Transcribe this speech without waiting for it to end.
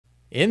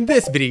In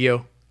this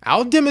video,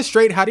 I'll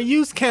demonstrate how to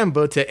use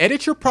Canva to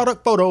edit your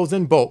product photos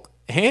in bulk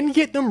and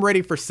get them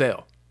ready for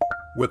sale.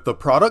 With the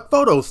Product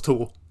Photos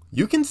tool,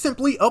 you can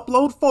simply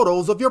upload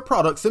photos of your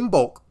products in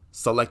bulk,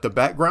 select a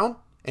background,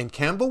 and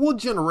Canva will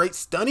generate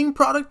stunning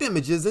product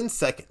images in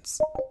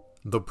seconds.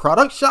 The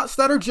product shots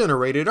that are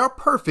generated are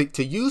perfect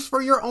to use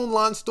for your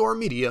online store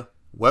media,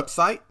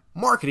 website,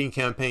 marketing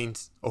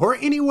campaigns, or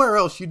anywhere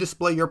else you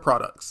display your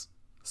products.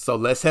 So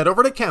let's head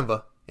over to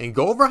Canva and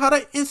go over how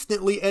to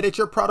instantly edit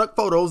your product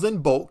photos in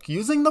bulk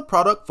using the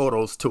Product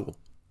Photos tool.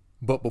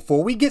 But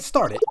before we get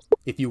started,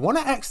 if you want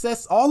to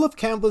access all of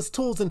Canva's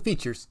tools and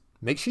features,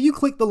 make sure you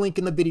click the link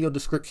in the video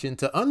description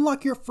to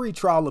unlock your free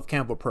trial of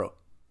Canva Pro.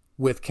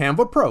 With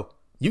Canva Pro,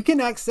 you can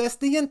access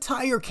the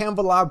entire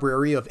Canva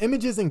library of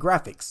images and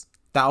graphics,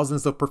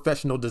 thousands of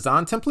professional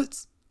design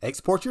templates,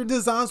 export your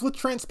designs with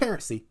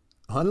transparency,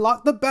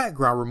 unlock the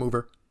background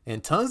remover,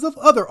 and tons of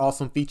other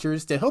awesome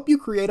features to help you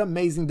create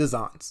amazing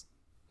designs.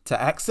 To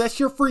access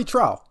your free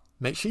trial,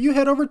 make sure you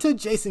head over to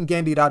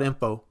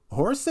jasongandy.info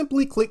or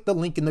simply click the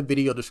link in the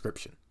video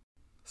description.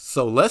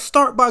 So let's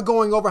start by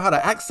going over how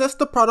to access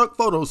the Product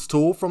Photos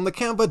tool from the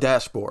Canva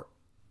dashboard.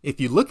 If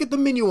you look at the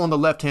menu on the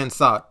left-hand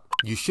side,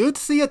 you should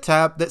see a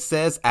tab that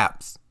says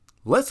Apps.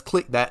 Let's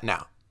click that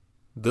now.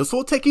 This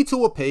will take you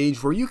to a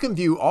page where you can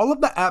view all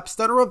of the apps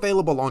that are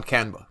available on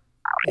Canva.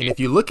 And if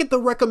you look at the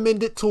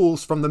recommended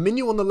tools from the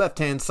menu on the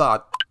left-hand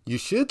side, you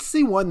should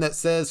see one that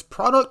says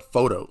Product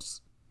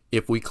Photos.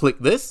 If we click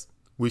this,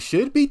 we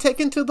should be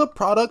taken to the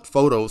Product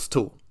Photos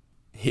tool.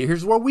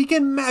 Here's where we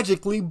can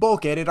magically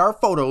bulk edit our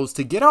photos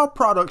to get our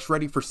products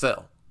ready for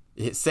sale.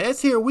 It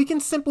says here we can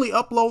simply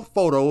upload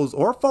photos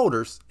or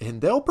folders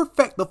and they'll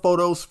perfect the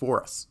photos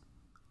for us.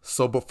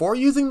 So before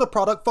using the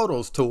Product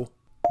Photos tool,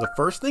 the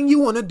first thing you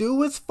want to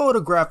do is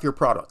photograph your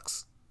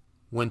products.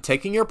 When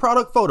taking your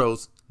product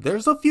photos,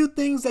 there's a few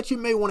things that you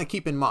may want to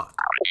keep in mind.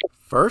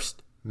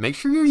 First, make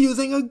sure you're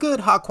using a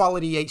good high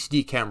quality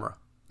HD camera.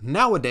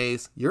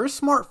 Nowadays, your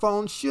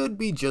smartphone should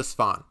be just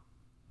fine.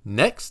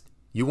 Next,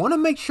 you want to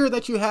make sure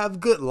that you have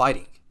good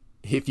lighting.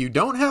 If you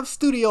don't have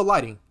studio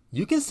lighting,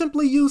 you can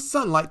simply use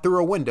sunlight through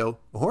a window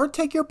or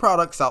take your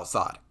products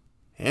outside.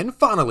 And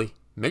finally,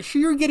 make sure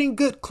you're getting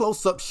good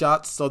close-up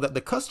shots so that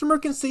the customer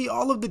can see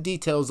all of the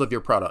details of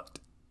your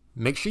product.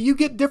 Make sure you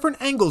get different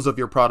angles of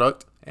your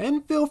product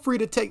and feel free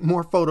to take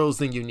more photos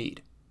than you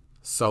need.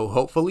 So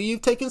hopefully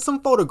you've taken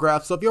some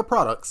photographs of your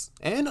products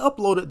and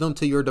uploaded them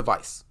to your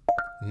device.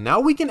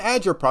 Now we can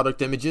add your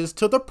product images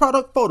to the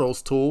Product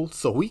Photos tool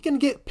so we can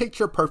get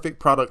picture-perfect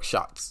product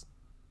shots.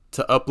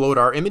 To upload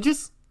our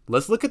images,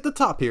 let's look at the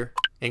top here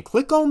and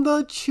click on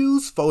the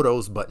Choose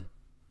Photos button.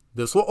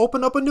 This will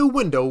open up a new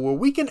window where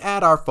we can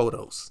add our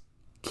photos.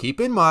 Keep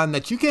in mind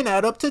that you can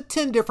add up to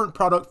 10 different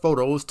product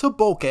photos to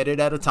bulk edit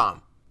at a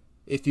time.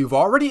 If you've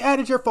already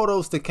added your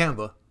photos to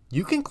Canva,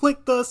 you can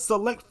click the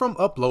Select from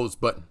Uploads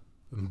button.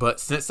 But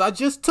since I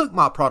just took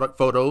my product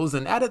photos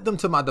and added them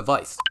to my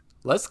device,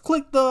 let's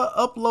click the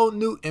Upload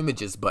New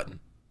Images button.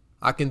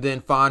 I can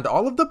then find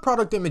all of the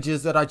product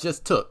images that I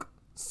just took,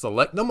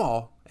 select them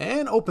all,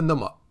 and open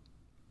them up.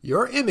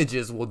 Your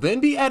images will then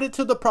be added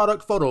to the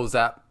Product Photos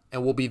app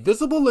and will be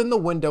visible in the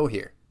window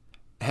here.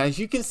 As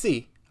you can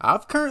see,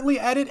 I've currently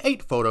added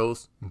 8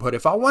 photos, but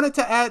if I wanted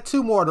to add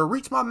 2 more to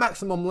reach my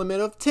maximum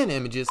limit of 10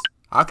 images,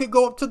 I could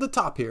go up to the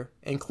top here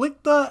and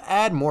click the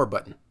Add More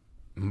button.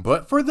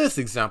 But for this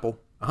example,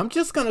 I'm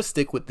just gonna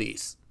stick with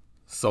these.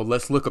 So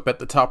let's look up at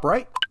the top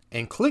right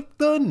and click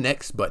the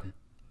Next button.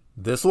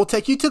 This will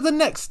take you to the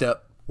next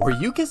step where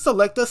you can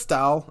select a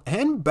style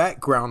and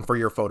background for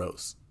your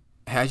photos.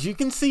 As you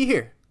can see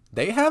here,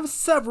 they have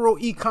several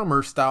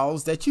e-commerce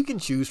styles that you can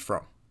choose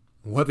from.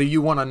 Whether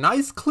you want a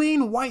nice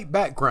clean white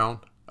background,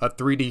 a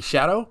 3D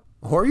shadow,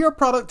 or your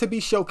product to be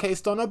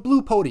showcased on a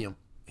blue podium,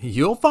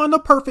 you'll find the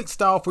perfect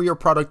style for your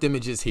product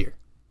images here.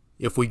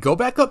 If we go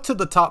back up to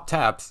the top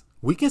tabs,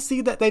 we can see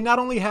that they not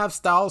only have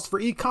styles for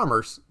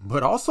e-commerce,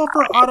 but also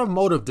for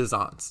automotive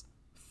designs.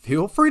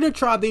 Feel free to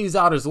try these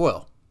out as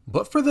well,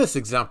 but for this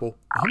example,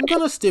 I'm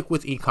gonna stick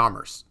with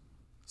e-commerce.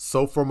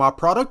 So for my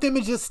product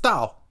images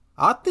style,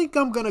 I think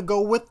I'm gonna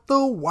go with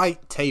the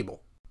white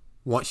table.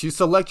 Once you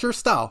select your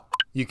style,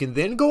 you can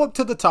then go up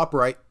to the top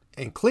right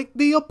and click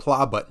the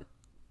Apply button.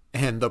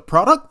 And the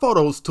Product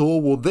Photos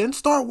tool will then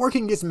start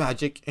working its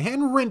magic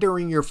and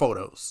rendering your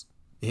photos.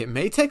 It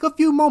may take a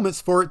few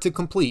moments for it to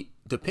complete,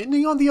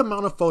 depending on the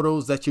amount of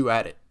photos that you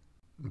added.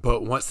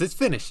 But once it's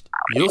finished,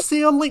 you'll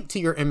see a link to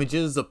your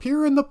images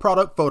appear in the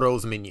Product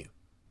Photos menu.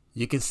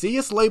 You can see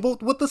it's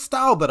labeled with the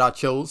style that I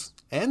chose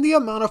and the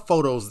amount of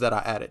photos that I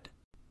added.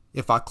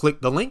 If I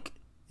click the link,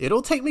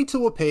 it'll take me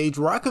to a page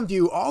where I can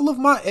view all of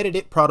my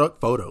edited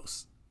product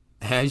photos.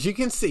 As you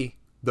can see,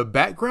 the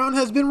background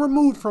has been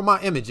removed from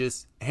my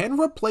images and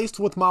replaced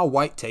with my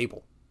white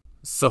table.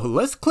 So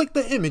let's click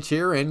the image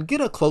here and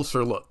get a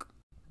closer look.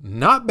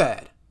 Not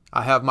bad.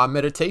 I have my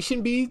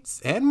meditation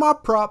beads and my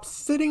props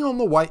sitting on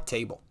the white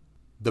table.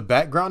 The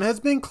background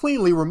has been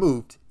cleanly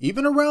removed,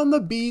 even around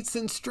the beads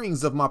and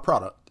strings of my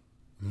product.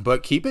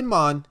 But keep in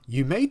mind,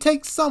 you may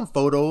take some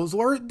photos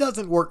where it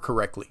doesn't work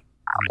correctly.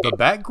 The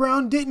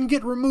background didn't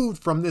get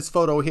removed from this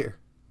photo here,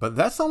 but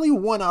that's only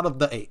 1 out of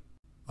the 8.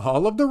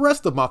 All of the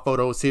rest of my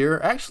photos here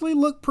actually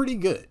look pretty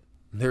good.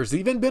 There's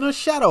even been a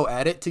shadow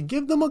added to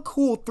give them a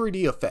cool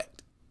 3D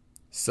effect.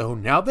 So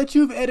now that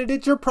you've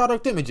edited your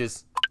product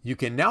images, you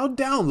can now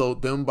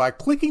download them by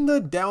clicking the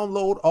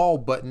Download All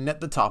button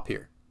at the top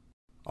here.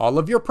 All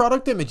of your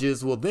product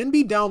images will then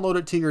be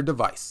downloaded to your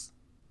device.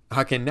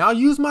 I can now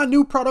use my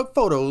new product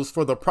photos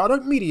for the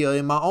product media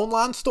in my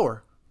online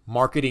store,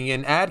 marketing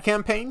and ad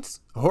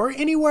campaigns, or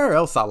anywhere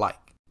else I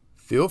like.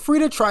 Feel free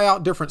to try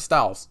out different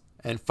styles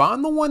and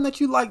find the one that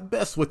you like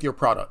best with your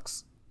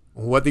products.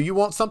 Whether you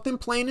want something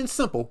plain and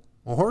simple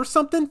or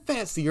something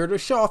fancier to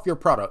show off your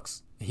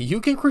products,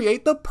 you can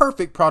create the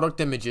perfect product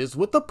images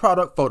with the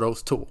Product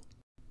Photos tool.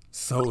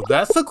 So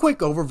that's a quick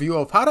overview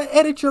of how to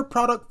edit your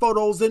product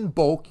photos in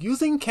bulk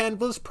using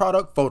Canva's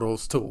Product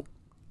Photos tool.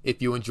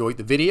 If you enjoyed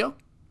the video,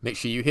 make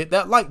sure you hit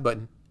that like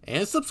button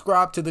and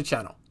subscribe to the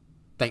channel.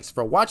 Thanks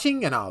for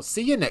watching, and I'll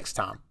see you next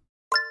time.